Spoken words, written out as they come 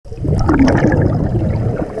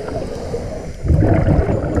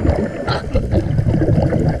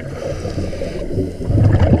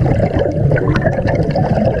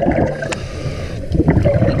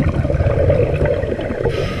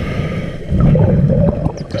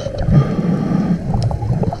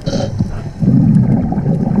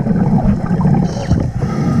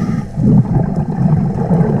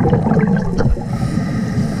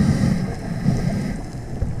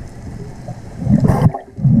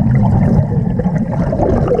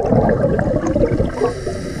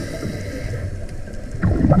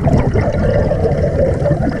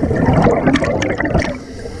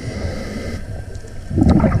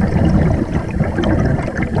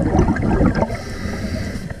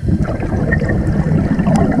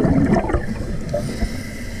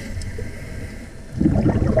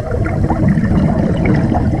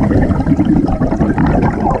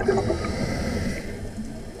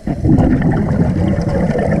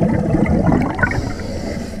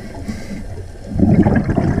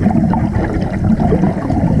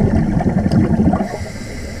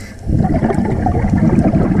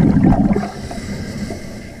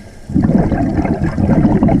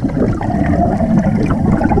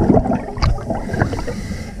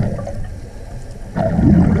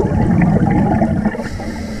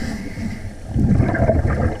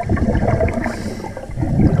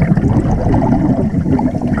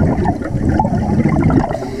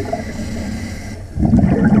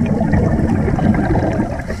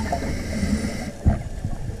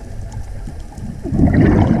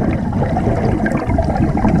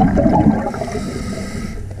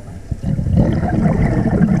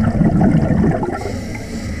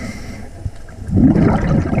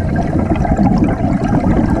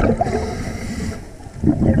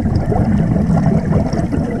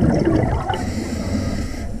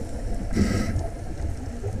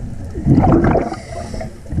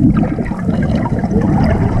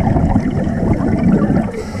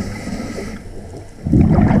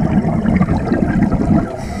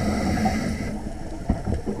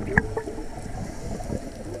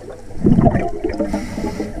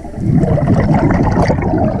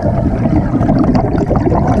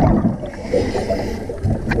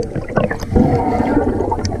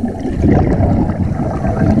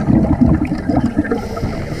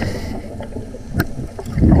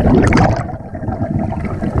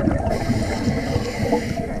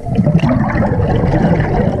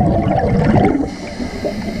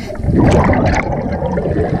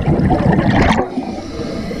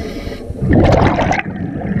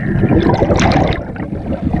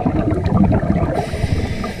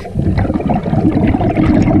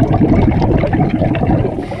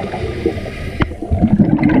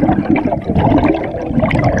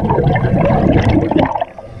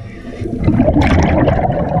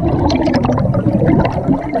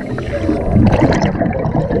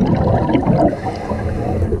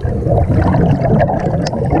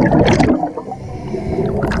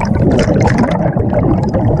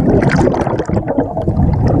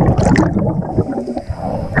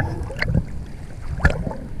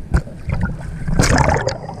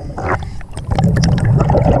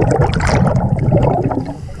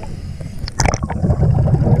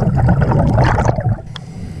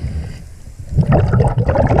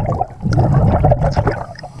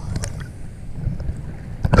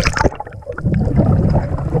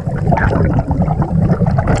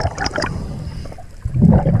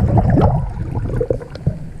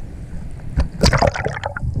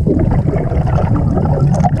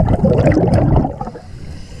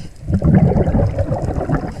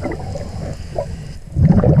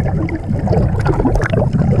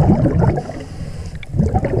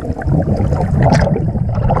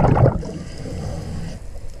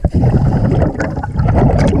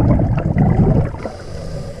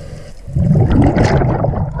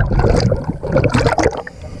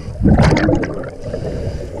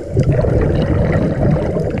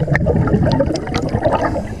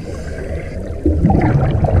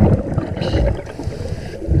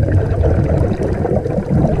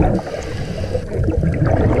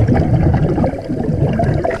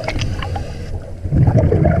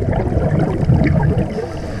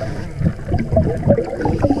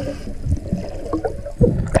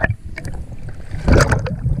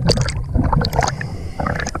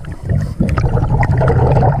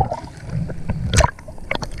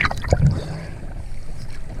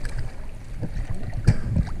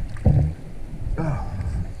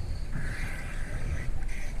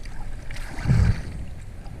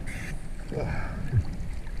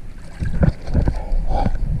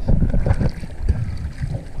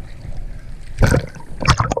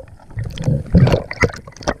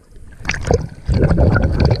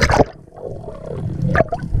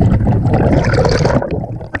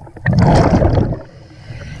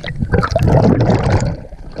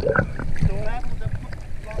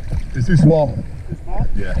It's too small. Too small?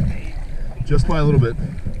 Yeah. Just by a little bit.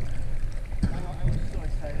 I was so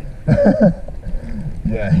excited.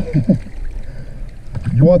 Yeah.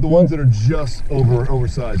 You want the ones that are just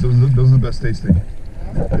oversized. Those are the best tasting.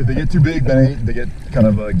 If they get too big, then they get kind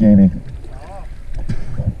of gamey.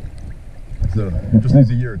 So it just needs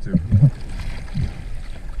a year or two.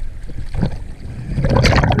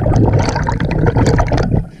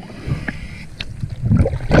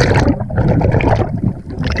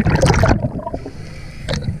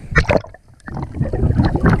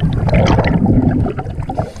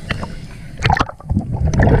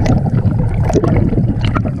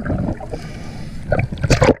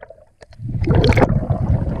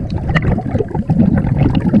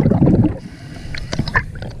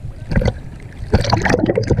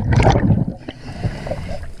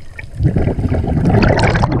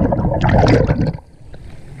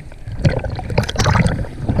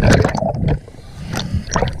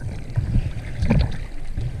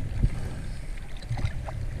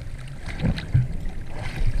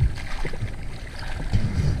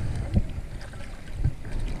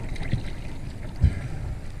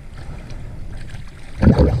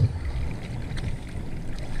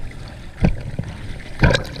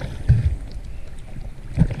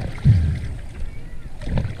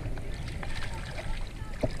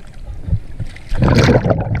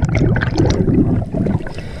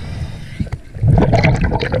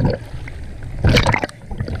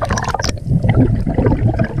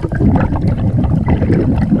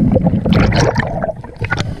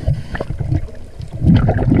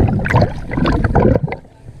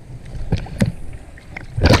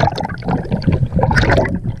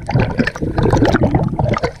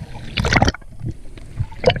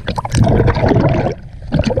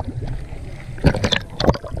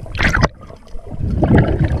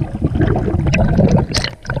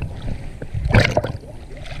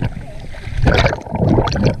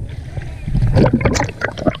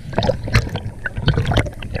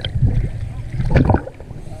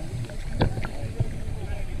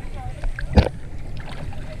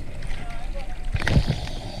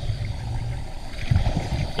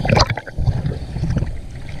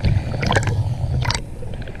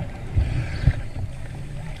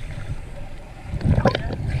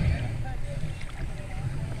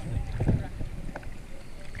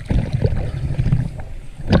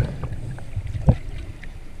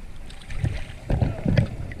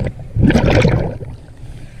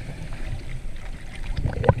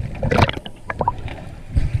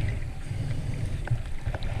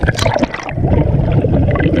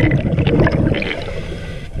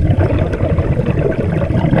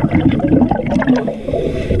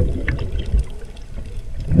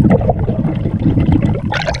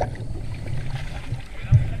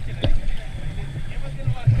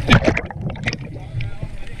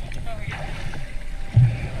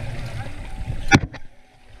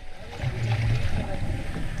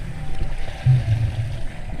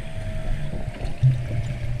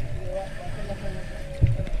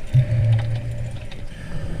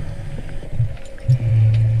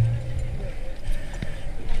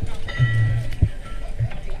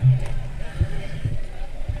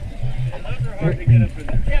 hard to get up in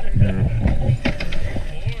there.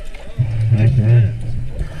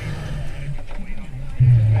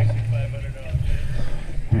 Makes it $500.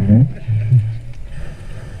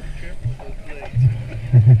 Careful with those blades.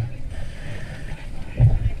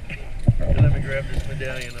 Let me grab this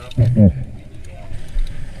medallion up.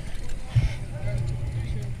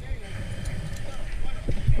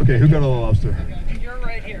 Okay, who got all the lobster? You're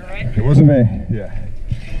right here, right? It wasn't me. Yeah.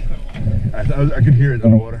 I could hear it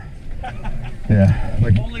underwater. Yeah.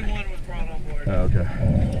 Like. Only one was brought on board. Oh, okay.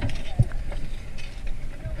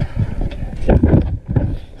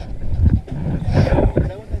 Is that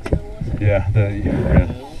what that tail was? Yeah.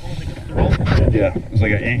 Yeah. It was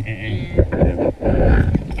like a. Yeah.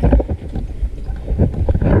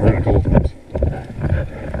 I've run a couple times.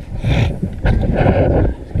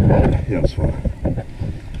 Yeah, it was fun.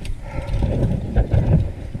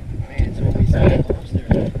 Man, so when we saw the lobster,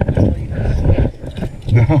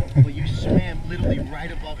 No. but you swam literally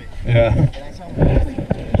right above it. Yeah. And I saw him.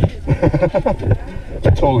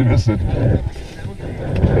 Totally missed it. Yeah.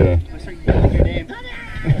 I started yelling your name.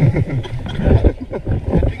 I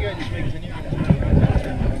figured I'd just make it in here.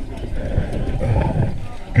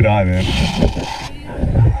 Good eye, man.